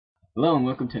Hello and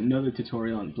welcome to another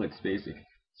tutorial on Blitz Basic.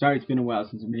 Sorry it's been a while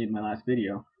since I made my last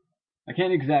video. I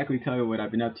can't exactly tell you what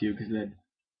I've been up to because it'd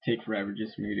take forever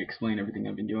just for me to explain everything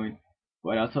I've been doing.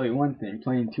 But I'll tell you one thing,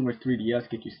 playing too much 3DS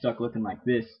gets you stuck looking like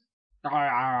this.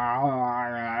 Alright,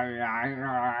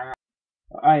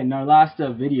 in our last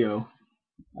video,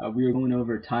 we were going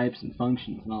over types and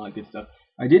functions and all that good stuff.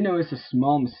 I did notice a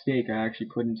small mistake I actually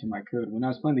put into my code. When I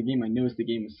was playing the game, I noticed the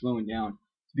game was slowing down.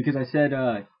 It's because I said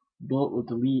bullet will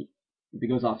delete if it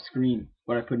goes off screen,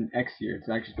 but I put an X here. It's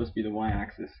actually supposed to be the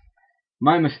Y-axis.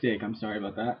 My mistake. I'm sorry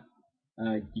about that.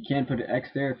 You can put an X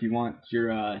there if you want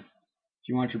your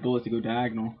bullets to go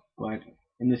diagonal, but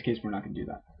in this case, we're not going to do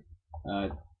that.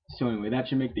 So anyway, that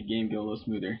should make the game go a little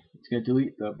smoother. It's going to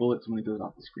delete the bullets when it goes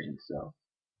off the screen. So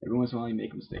every once in a while, you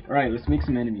make a mistake. All right, let's make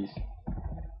some enemies.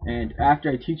 And after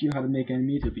I teach you how to make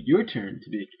enemies, it'll be your turn to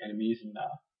make enemies and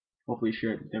hopefully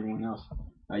share it with everyone else.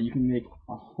 You can make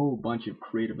a whole bunch of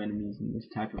creative enemies in this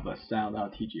type of style that I'll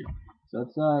teach you. So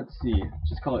let's see.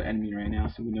 Just call it enemy right now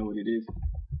so we know what it is.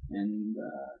 And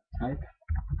type.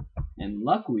 And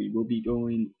luckily we'll be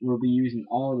using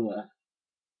all the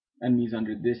enemies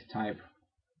under this type.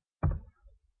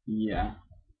 Yeah.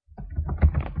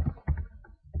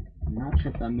 I'm not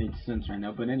sure if that makes sense right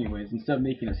now, but anyways, instead of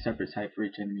making a separate type for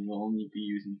each enemy, we'll only be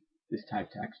using this type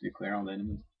to actually declare all the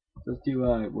enemies. So let's do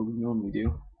what we normally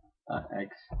do. X,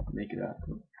 make it a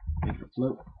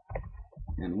float,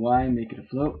 and Y, make it a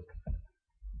float.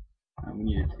 We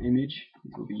need its image,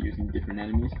 because we'll be using different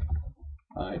enemies.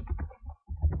 Let's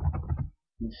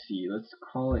see, let's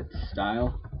call it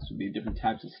style. This will be different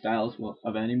types of styles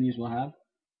of enemies we'll have.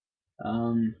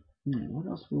 What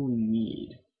else will we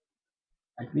need?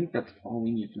 I think that's all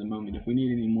we need for the moment. If we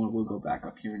need any more, we'll go back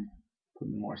up here and put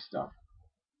in more stuff.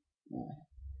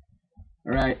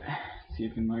 Alright, see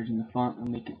if we enlarge the font and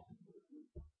make it.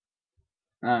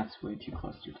 That's way too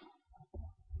clustered.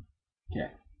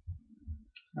 Okay.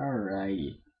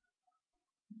 Alrighty.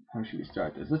 How should we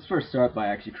start this? Let's first start by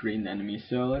actually creating the enemy.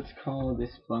 So let's call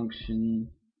this function.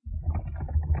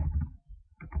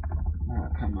 Oh,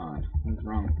 come on. What's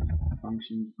wrong with this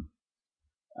function?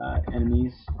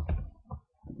 Enemies.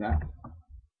 Like that.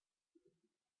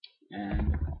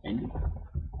 And end.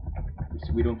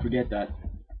 So we don't forget that.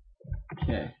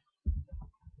 Okay.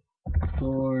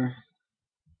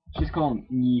 Just call them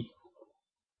E.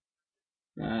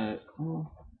 EM.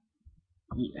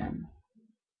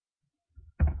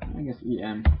 I guess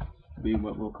EM will be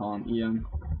what we'll call them. EM.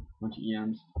 Bunch of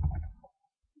EMs.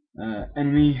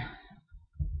 Enemy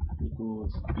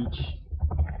equals each.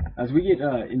 As we get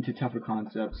into tougher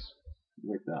concepts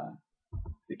with the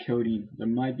coding, there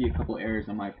might be a couple errors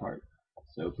on my part.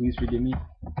 So please forgive me,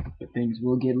 but things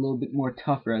will get a little bit more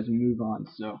tougher as we move on.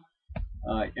 So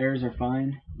errors are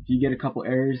fine. If you get a couple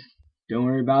errors, don't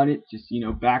worry about it. Just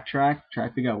backtrack, try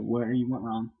to figure out where you went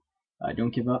wrong.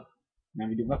 Don't give up.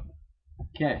 Never give up.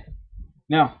 Okay.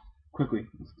 Now, quickly,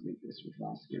 let's delete this real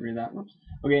fast. Get rid of that. Whoops.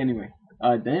 Okay. Anyway,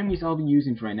 the enemies I'll be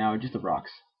using for right now are just the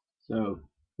rocks. So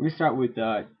we're gonna start with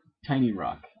tiny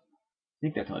rock. I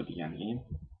think that's how I began the game.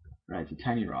 Right. So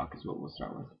tiny rock is what we'll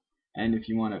start with. And if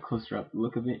you want a closer up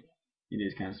look of it, it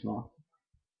is kind of small.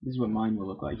 This is what mine will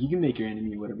look like. You can make your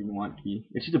enemy whatever you want it to be.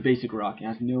 It's just a basic rock. It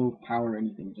has no power or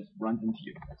anything. It just runs into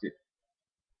you. That's it.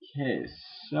 Okay,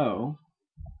 so,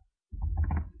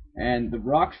 and the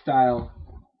rock style,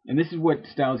 and this is what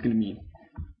style is going to mean.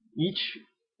 Each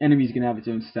enemy is going to have its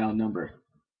own style number.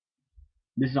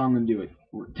 This is how I'm going to do it.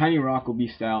 Tiny rock will be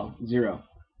style 0.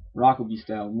 Rock will be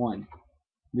style 1.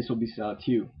 This will be style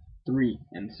 2, 3,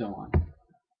 and so on.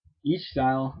 Each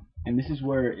style, and this is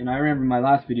where, and I remember in my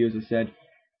last videos I said,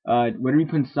 when we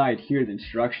put inside here the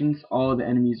instructions, all the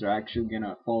enemies are actually going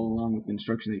to follow along with the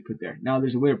instructions they put there. Now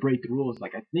there's a way to break the rules,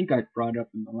 like I think I brought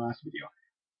up in the last video.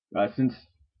 Since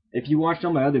if you watched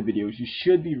all my other videos, you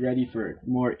should be ready for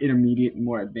more intermediate and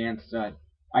more advanced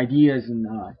ideas and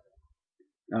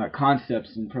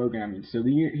concepts in programming. So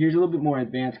here's a little bit more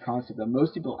advanced concept that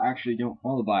most people actually don't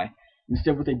follow by.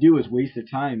 Instead, what they do is waste their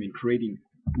time in creating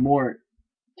more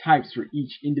types for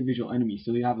each individual enemy.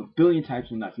 So they have a billion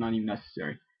types when that's not even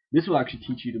necessary. This will actually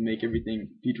teach you to make everything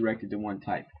be directed to one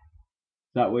type.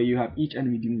 That way you have each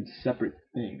enemy doing separate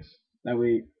things. That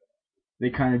way they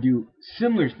kind of do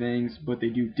similar things, but they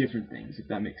do different things, if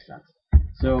that makes sense.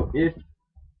 So if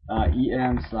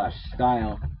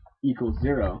em/style equals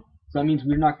 0, so that means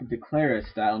we're not going to declare a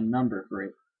style number for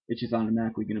it. It's just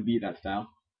automatically going to be that style.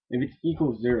 If it's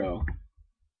equals 0,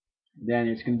 then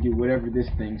it's going to do whatever this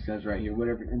thing says right here,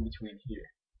 whatever in between here.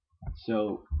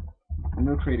 So I'm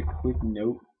going to create a quick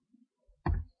note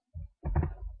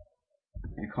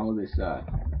and call this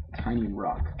tiny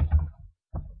rock.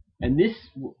 And this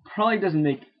probably doesn't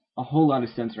make a whole lot of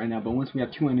sense right now, but once we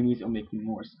have 2 enemies, it'll make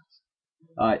more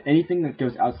sense. Anything that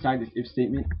goes outside this if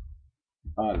statement,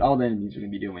 all the enemies are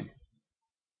going to be doing.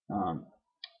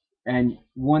 And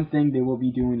one thing they will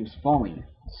be doing is falling.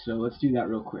 So let's do that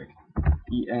real quick.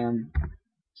 em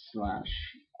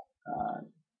slash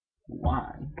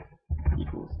y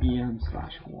equals em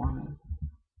slash y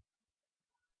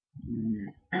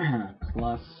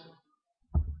plus,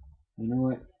 you know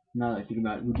what, now that I think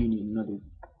about it, we do need another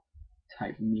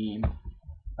type name.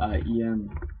 Em,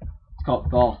 it's called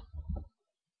fall.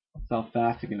 It's how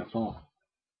fast it's gonna fall.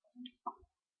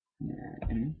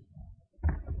 And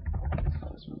let's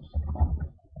call this one fall.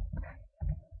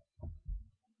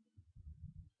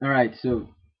 Alright, so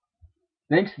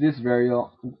thanks to this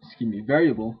variable,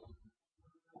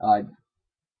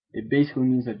 it basically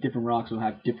means that different rocks will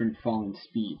have different falling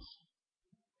speeds.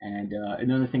 And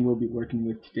another thing we'll be working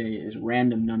with today is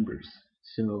random numbers.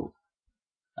 So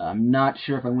I'm not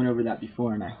sure if I went over that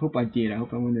before, and I hope I did. I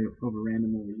hope I went over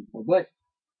random numbers before, but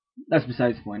that's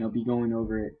besides the point. I'll be going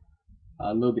over it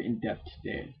a little bit in depth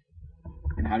today,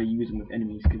 and how to use them with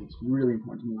enemies, because it's really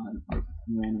important to know how to play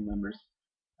random numbers.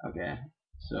 Okay,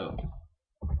 so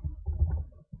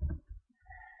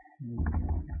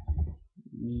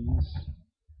means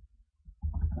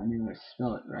I knew how to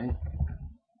spell it right.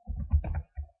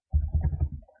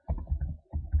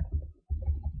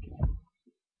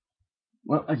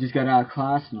 Well, I just got out of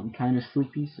class and I'm kind of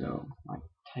sleepy, so my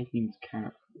typing's kind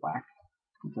of whack.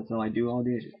 That's all I do all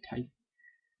day is just type.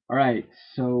 Alright,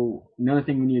 so another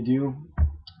thing we need to do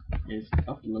is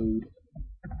upload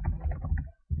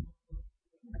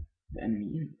the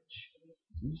enemy image.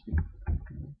 I'm just gonna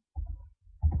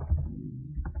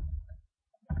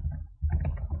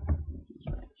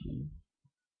right here.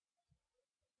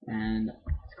 And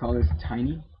let's call this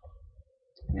tiny.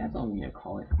 Yeah, that's all we need to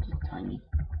call it, just tiny.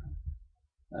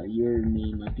 Your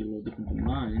name might be a little different than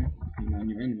mine, depending on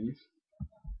your enemies.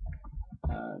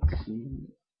 Let's see.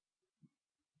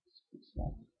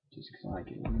 Just because I like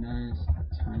it organized.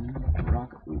 Tiny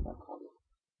rock, I believe I called it.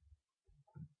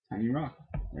 Tiny rock.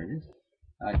 There it is.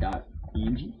 Dot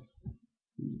 .png.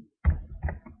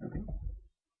 Okay.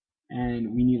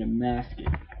 And we need to mask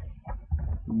it.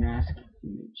 Mask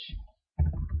image.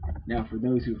 Now, for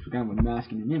those who have forgotten what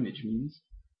masking an image means,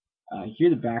 here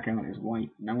the background is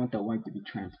white, and I want that white to be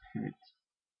transparent.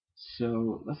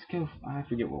 So let's go. I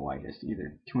forget what white is.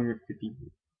 Either 250,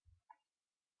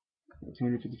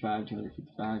 255,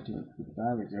 255,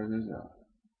 255, or 000.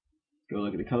 Go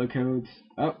look at the color codes.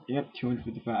 Oh, yep,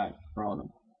 255 for all of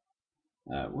them.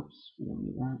 Whoops, we don't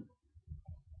need that.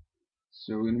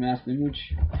 So we're gonna mask the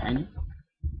image tiny,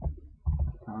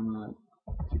 comma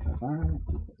 255,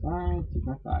 255,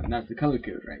 255, and that's the color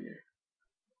code right here.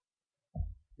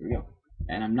 Here we go.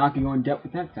 And I'm not gonna go in depth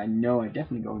with that because I know I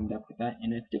definitely go in depth with that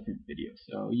in a different video.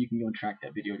 So you can go and track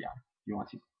that video down if you want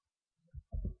to.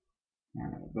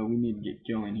 But we need to get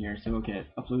going here. So okay,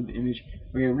 upload the image.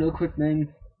 Okay, real quick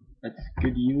thing that's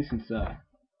good to use since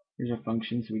here's our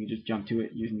function, so we can just jump to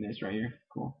it using this right here.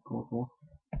 Cool, cool, cool.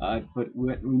 But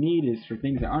what we need is for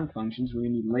things that aren't functions, we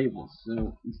need labels.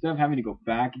 So instead of having to go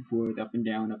back and forth, up and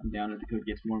down, as the code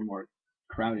gets more and more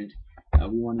crowded,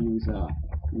 we want to use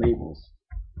labels.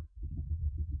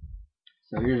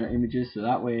 So here's our images, so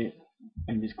that way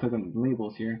I can just click on the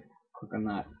labels here, click on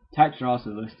that. Types are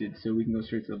also listed, so we can go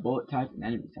straight to the bullet type and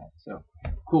enemy type. So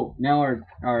cool. Now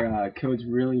our code's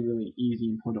really easy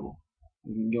and portable.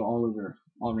 We can go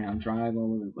all around, drive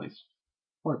all over the place.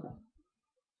 Portable.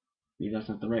 Maybe that's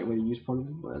not the right way to use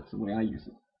portable, but that's the way I use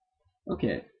it.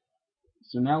 Okay,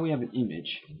 so now we have an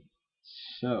image.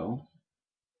 So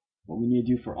what we need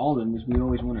to do for all of them is we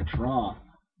always want to draw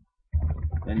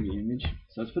the enemy image.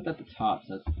 So let's put that at the top.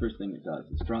 So that's the first thing it does.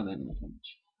 Let's draw the enemy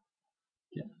image.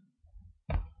 Okay.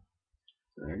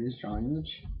 So there it is, draw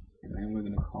image, and then we're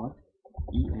going to call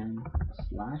it em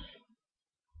slash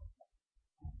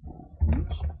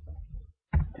image,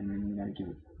 and then we gotta give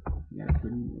it. We gotta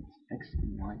put in its x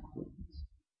and y coordinates.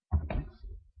 X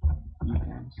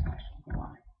em slash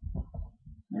y.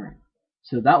 Alright.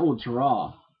 So that will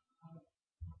draw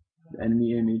the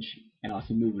enemy image and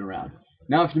also move it around.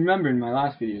 Now, if you remember in my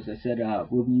last videos, I said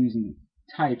we'll be using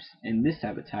types and this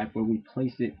type of type where we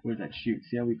place it. Where's that shoot?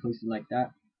 See how we place it like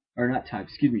that? Or not types,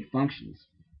 excuse me, functions.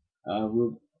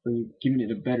 We'll be giving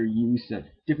it a better use, a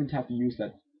different type of use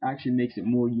that actually makes it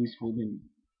more useful than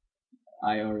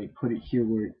I already put it here,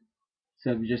 where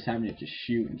instead of just having it to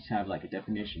shoot and just have like a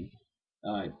definition,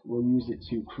 we'll use it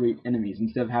to create enemies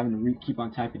instead of having to keep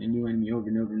on typing a new enemy over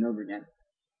and over and over again.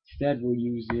 Instead, we'll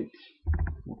use it.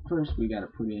 Well, first we got to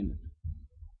put in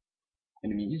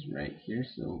enemies right here.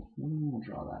 So we'll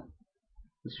draw that.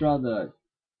 Let's draw the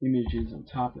images on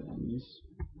top of enemies.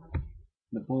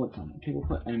 The bullets on them. Okay, we'll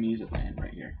put enemies at the end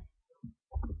right here.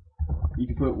 You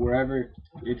can put wherever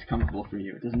it's comfortable for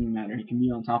you. It doesn't even matter. You can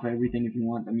be on top of everything if you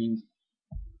want. That means,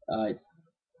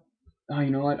 oh,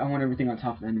 you know what? I want everything on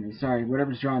top of the enemy. Sorry,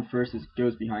 whatever's drawn first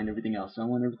goes behind everything else. So I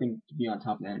want everything to be on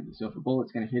top of the enemy. So if a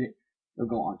bullet's going to hit it, it'll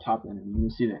go on top of the enemy.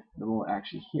 You'll see that the bullet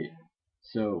actually hit it.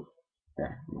 So,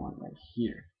 there. We want it right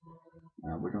here.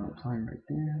 We're going to player right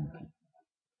there. Okay.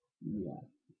 Yeah.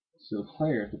 So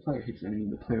if the player hits the enemy,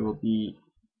 the player will be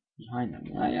behind them.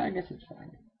 Yeah, I guess it's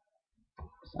fine.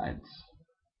 Besides,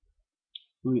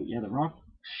 ooh, yeah, the rock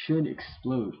should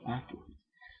explode afterwards.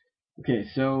 Okay,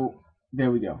 so there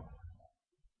we go.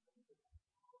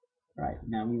 Right,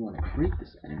 now we want to create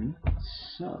this enemy,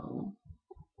 so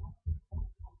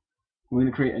we're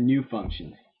going to create a new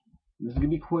function. This is going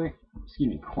to be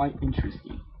quite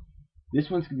interesting. This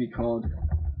one's going to be called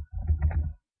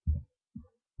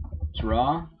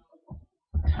draw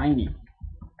tiny.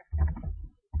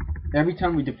 Every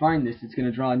time we define this, it's going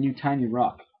to draw a new tiny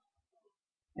rock.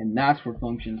 And that's where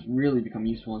functions really become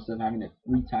useful instead of having to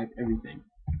retype everything.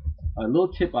 A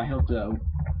little tip I helped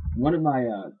one of my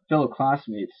fellow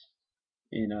classmates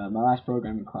in my last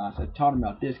programming class. I taught him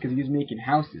about this because he was making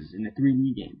houses in a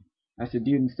 3D game. I said,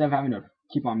 dude, instead of having to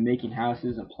keep on making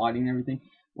houses and plotting and everything,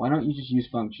 why don't you just use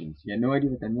functions? He had no idea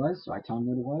what that was, so I taught him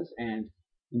what it was, and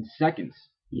in seconds,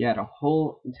 he had a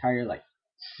whole entire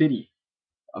city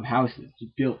of houses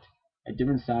he built at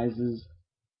different sizes,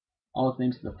 all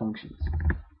thanks to the functions.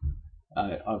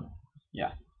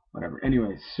 Yeah, whatever.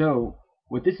 Anyway, so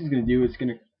what this is going to do is going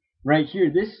to, right here,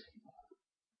 this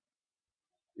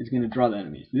is going to draw the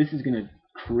enemies. This is going to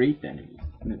create the enemies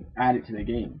and add it to the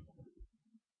game.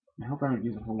 I hope I don't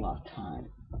use a whole lot of time.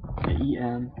 Okay,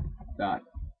 em dot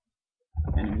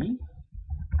enemy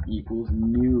equals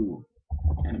new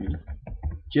enemy,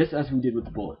 just as we did with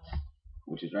the bullets,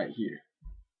 which is right here.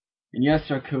 And yes,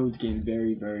 our code's getting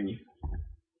very, very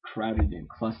crowded and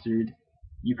clustered.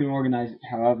 You can organize it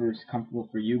however is comfortable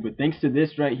for you, but thanks to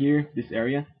this right here, this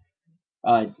area,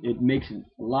 it makes it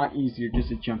a lot easier just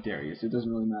to jump to areas. So it doesn't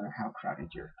really matter how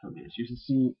crowded your code is. You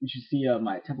should see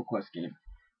my Temple Quest game.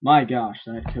 My gosh,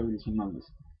 that code is humongous.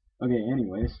 Okay,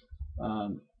 anyways,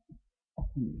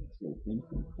 let's go think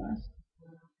fast.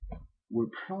 We're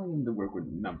probably going to work with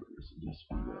numbers just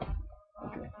for the,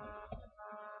 okay,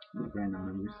 with random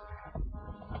numbers.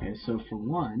 Okay, so for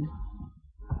one,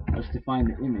 let's define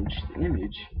the image. The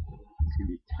image is going to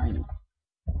be tiny.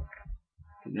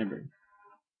 Remember,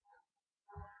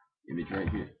 image right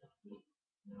here.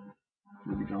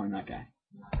 We'll be drawing that guy.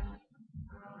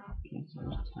 Okay, so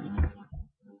it's tiny.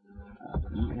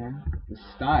 The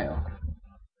style.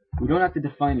 We don't have to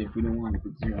define it if we don't want it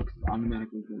with 0, because it's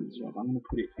automatically going to be 0. But I'm going to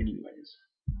put it anyways.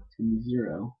 It's going to be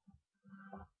 0.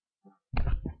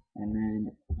 And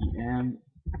then em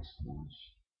slash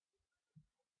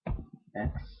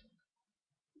x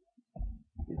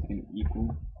is going to equal.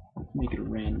 Let's make it a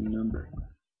random number.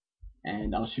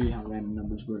 And I'll show you how random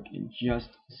numbers work in just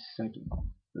a second.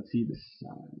 Let's see this.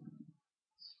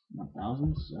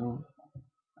 1000. So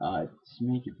let's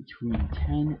make it between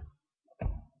 10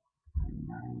 and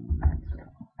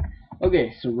 990.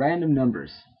 Okay, so random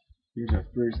numbers. Here's our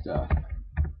first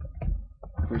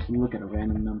look at a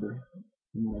random number.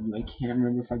 I can't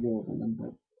remember if I go over them,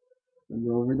 but I'll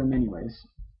go over them anyways.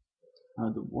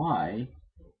 The y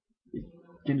is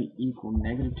going to equal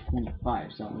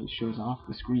 -25, so that way it shows off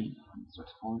the screen and it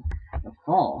starts falling. The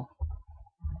fall,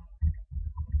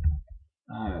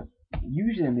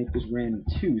 usually I make this random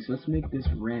 2, so let's make this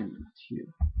random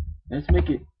 2. Let's make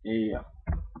it a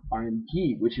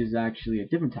RMG, which is actually a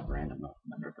different type of random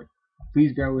number, but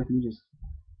please bear with me, just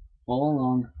follow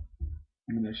along.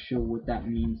 I'm going to show what that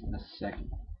means in a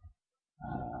second.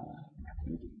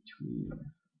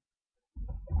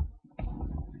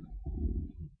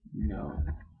 No,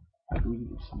 I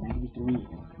believe it's -3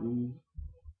 and 3,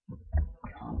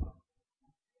 comma.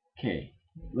 Okay,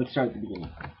 let's start at the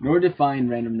beginning. In order to find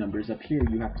random numbers, up here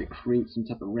you have to create some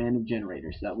type of random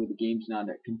generator, so that way the game's not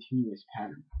a continuous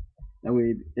pattern. That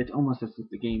way it's almost as if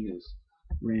the game is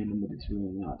random, but it's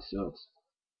really not. So it's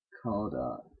called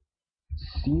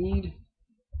seed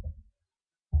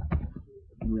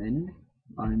ren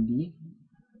RMD,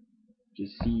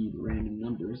 just seed random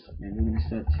numbers, and we're going to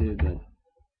set to the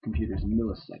computer's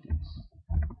milliseconds.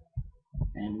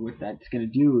 And what that's going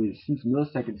to do is, since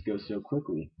milliseconds go so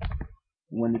quickly,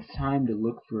 when it's time to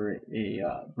look for a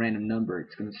random number,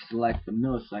 it's going to select the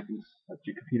milliseconds that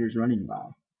your computer's running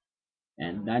by.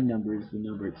 And that number is the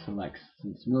number it selects.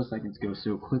 Since milliseconds go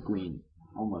so quickly and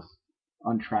almost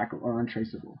untrackable or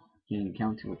untraceable. You can't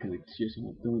count to it because it's just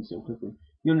doing so quickly.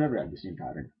 You'll never have the same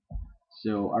pattern.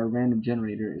 So our random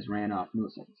generator is ran off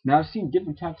milliseconds. Now I've seen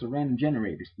different types of random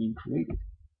generators being created.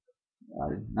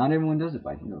 Not everyone does it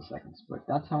by milliseconds, but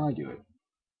that's how I do it.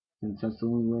 Since that's the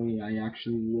only way I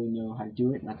actually really know how to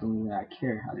do it, and that's the only way I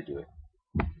care how to do it.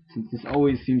 Since this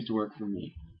always seems to work for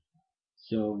me.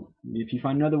 So if you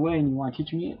find another way and you want to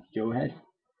teach me it, go ahead.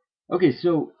 Okay,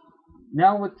 so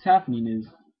now what's happening is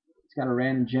it's got a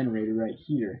random generator right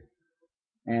here,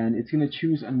 and it's going to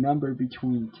choose a number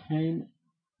between 10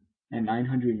 and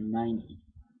 990,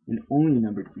 and only a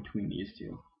number between these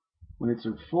two. When it's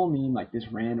a full name like this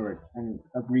rand or an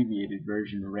abbreviated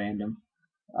version of random,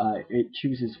 it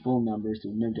chooses full numbers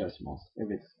with no decimals. If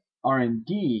it's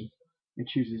RND, it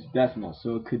chooses decimals,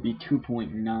 so it could be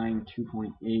 2.9,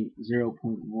 2.8,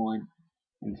 0.1,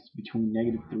 and it's between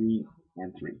 -3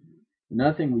 and 3.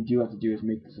 Another thing we do have to do is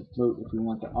make this a float if we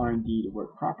want the RND to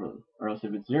work properly, or else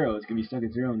if it's 0, it's going to be stuck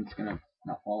at 0 and it's going to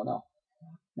not fall at all.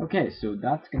 Okay, so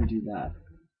that's going to do that.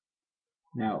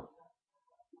 Now,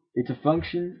 it's a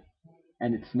function,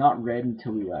 and it's not read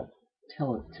until we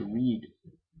tell it to read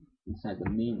inside the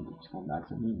main loop. So that's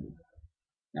the main loop.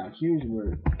 Now, here's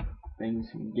where things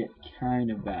can get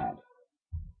kind of bad.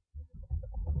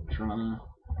 Draw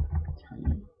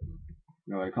tiny. You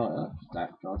know what I call it?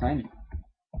 Draw tiny.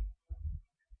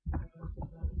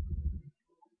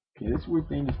 Okay, this is where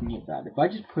things can get bad. If I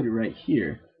just put it right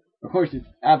here, of course it's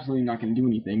absolutely not going to do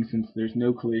anything since there's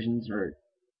no collisions or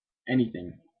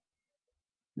anything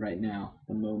right now at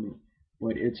the moment.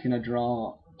 But it's going to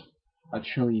draw a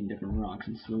trillion different rocks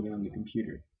and slow down the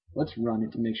computer. Let's run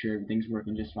it to make sure everything's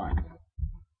working just fine.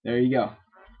 There you go.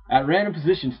 At random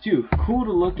positions too. Cool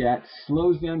to look at.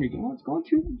 Slows down your game. Oh, it's going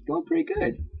pretty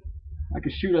good. I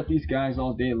could shoot at these guys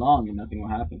all day long and nothing will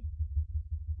happen.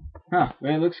 Huh,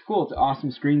 but it looks cool. It's an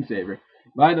awesome screensaver.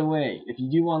 By the way, if you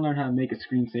do want to learn how to make a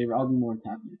screensaver, I'll be more than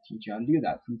happy to teach you how to do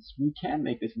that, since we can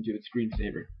make this into a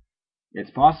screensaver.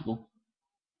 It's possible.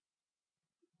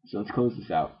 So let's close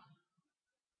this out.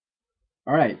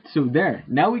 Alright, so there.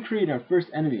 Now we create our first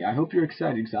enemy. I hope you're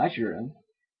excited, because I sure am.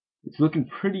 It's looking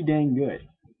pretty dang good.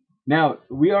 Now,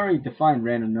 we already defined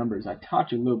random numbers. I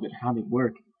taught you a little bit how they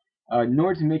work. In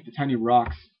order to make the tiny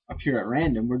rocks appear at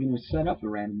random, we're going to set up a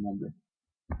random number.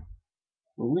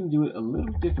 But we're going to do it a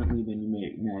little differently than you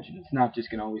may imagine. It's not just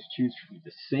going to always choose from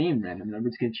the same random number.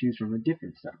 It's going to choose from a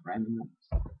different set of random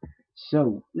numbers.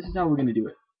 So, this is how we're going to do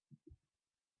it.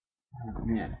 Oh,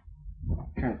 man.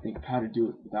 I'm trying to think of how to do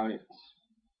it without it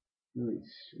really,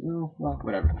 well,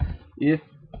 whatever. If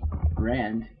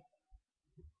rand,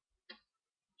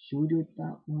 should we do it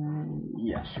that way?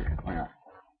 Yeah, sure, why not?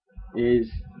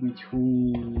 Is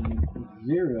between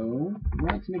 0,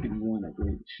 let's make it 1, I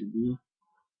believe it should be.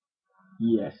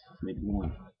 Yes, let's make it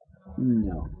 1.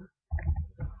 No.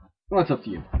 Well, it's up to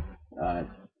you. I'm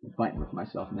fighting with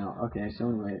myself now. Okay, so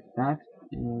anyway, that,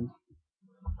 and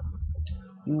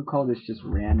I'm going to call this just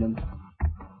random.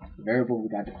 The variable we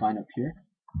got defined up here.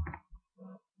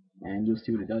 And you'll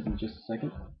see what it does in just a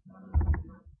second.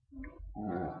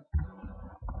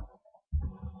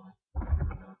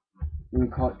 We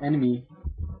call it enemy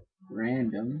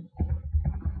random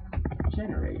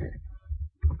generator.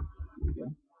 There we go.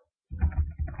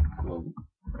 Global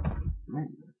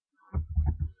random.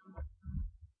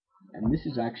 And this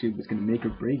is actually what's going to make or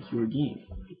break your game,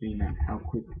 depending on how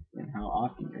quick and how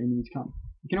often your enemies come.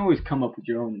 You can always come up with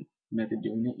your own method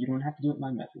doing it. You don't have to do it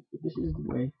my method, but this is the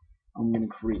way I'm going to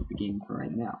create the game for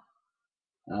right now.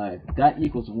 That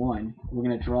equals 1. We're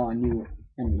going to draw a new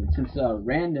enemy. Since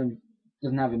random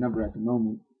doesn't have a number at the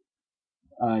moment,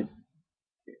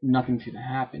 nothing's going to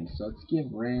happen. So let's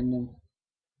give random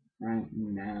right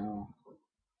now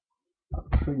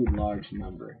a pretty large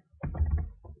number.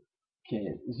 Okay,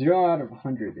 0 out of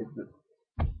 100 is the,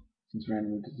 since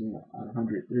random is 0 out of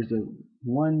 100, there's a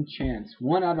 1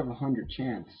 out of 100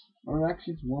 chance, or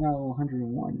actually it's 1 out of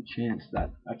 101 chance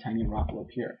that a tiny rock will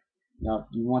appear. Now, if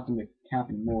you want them to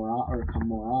happen more or come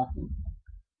more often,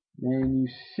 then you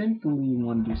simply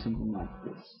want to do something like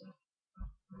this.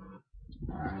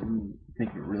 Let me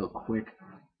think of it real quick.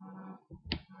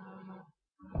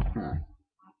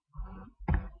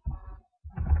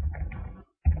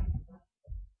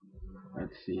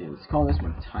 Let's see. Let's call this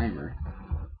one timer.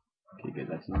 Okay, good.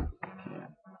 That's not. Okay,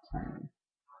 timer.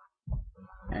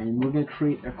 And we're going to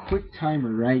create a quick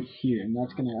timer right here, and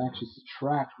that's going to actually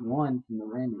subtract 1 from the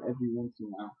random every once in a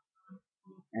while.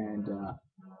 And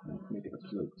let's make it a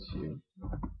float too.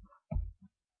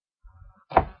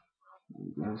 There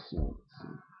we go. So let's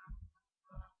see.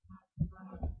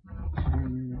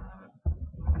 Timer.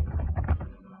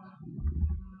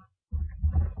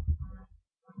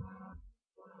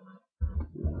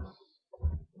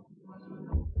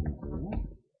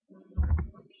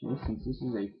 since this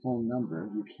is a full number,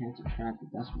 you can't subtract the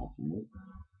decimal from it,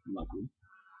 luckily.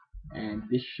 And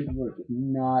this should work. If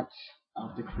not, I'll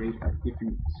have to create a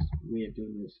different way of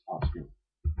doing this off screen.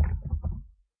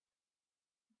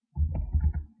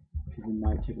 Because it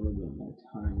might take a little bit more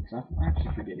time, because I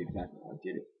actually forget exactly how I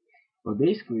did it. But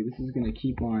basically, this is going to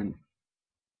keep on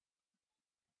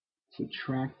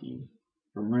subtracting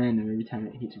from random every time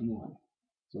it hits 1.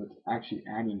 So it's actually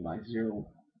adding by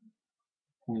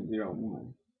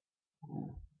 0.01.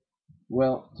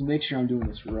 Well, to make sure I'm doing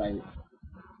this right,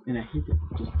 and I hate to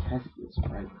just test this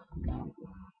right now,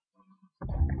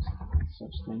 sometimes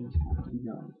such things have to be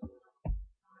done.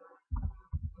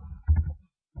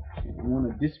 Okay, I want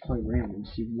to display random and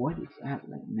see what it's at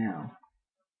right now.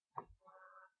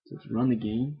 So let's run the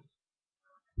game.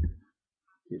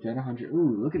 It's at 100.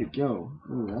 Ooh, look at it go.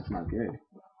 Ooh, that's not good.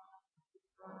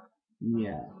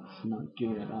 Yeah, it's not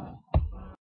good at all.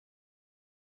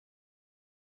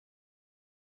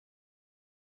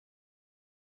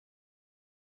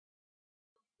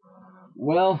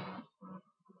 Well,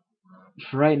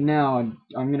 for right now,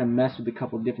 I'm gonna mess with a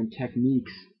couple different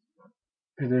techniques,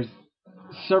 because there's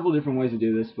several different ways to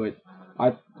do this, but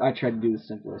I tried to do the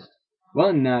simplest. Well,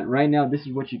 than that, right now, this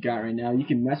is what you got right now. You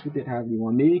can mess with it however you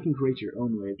want. Maybe you can create your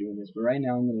own way of doing this, but right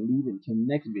now I'm going to leave it until the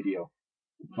next video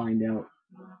to find out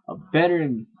a better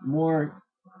and more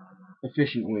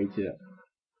efficient way to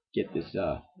get this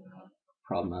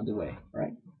problem out of the way.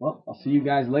 Alright, well, I'll see you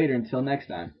guys later until next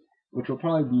time, which will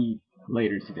probably be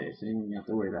later today, so you don't even have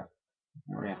to worry about it.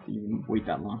 Or have to even wait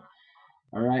that long.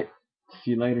 Alright,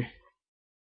 see you later.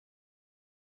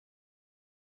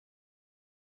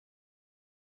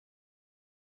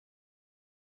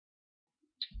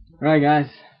 Alright guys,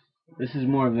 this is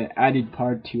more of an added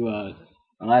part to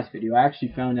my last video. I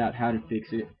actually found out how to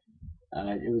fix it.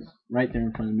 It was right there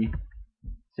in front of me.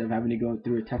 Instead of having to go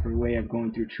through a tougher way of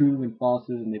going through true and falses,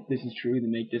 and if this is true, then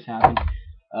make this happen.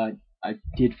 I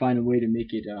did find a way to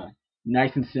make it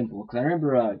nice and simple. Because I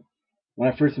remember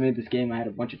when I first made this game, I had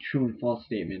a bunch of true and false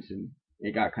statements, and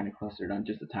it got kind of clustered on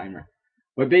just a timer.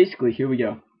 But basically, here we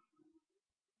go.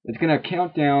 It's gonna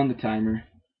count down the timer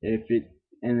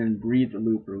and then breathe the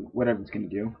loop or whatever it's gonna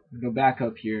do. Go back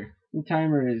up here. The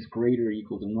timer is greater or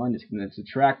equal to 1. It's gonna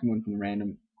subtract 1 from the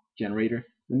random generator,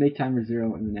 then make timer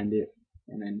 0, and then end it,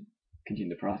 and then continue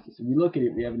the process. If we look at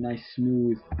it, we have a nice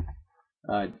smooth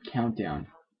countdown.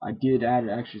 I did add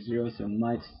an extra 0, so it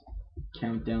might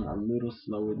count down a little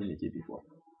slower than it did before.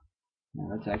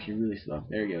 Now that's actually really slow.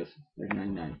 There it goes. There's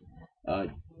 99.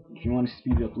 If you want to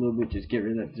speed it up a little bit, just get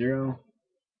rid of that 0.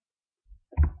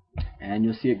 And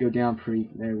you'll see it go down pretty.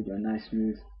 There we go. Nice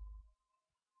smooth.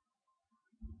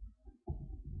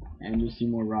 And you'll see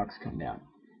more rocks come down.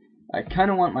 I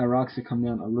kind of want my rocks to come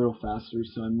down a little faster,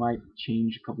 so I might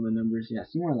change a couple of numbers. Yeah,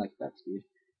 somewhere like that speed.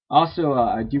 Also,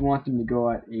 I do want them to go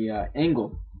at a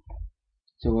angle.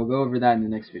 So we'll go over that in the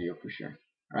next video for sure.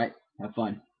 Alright, have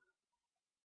fun.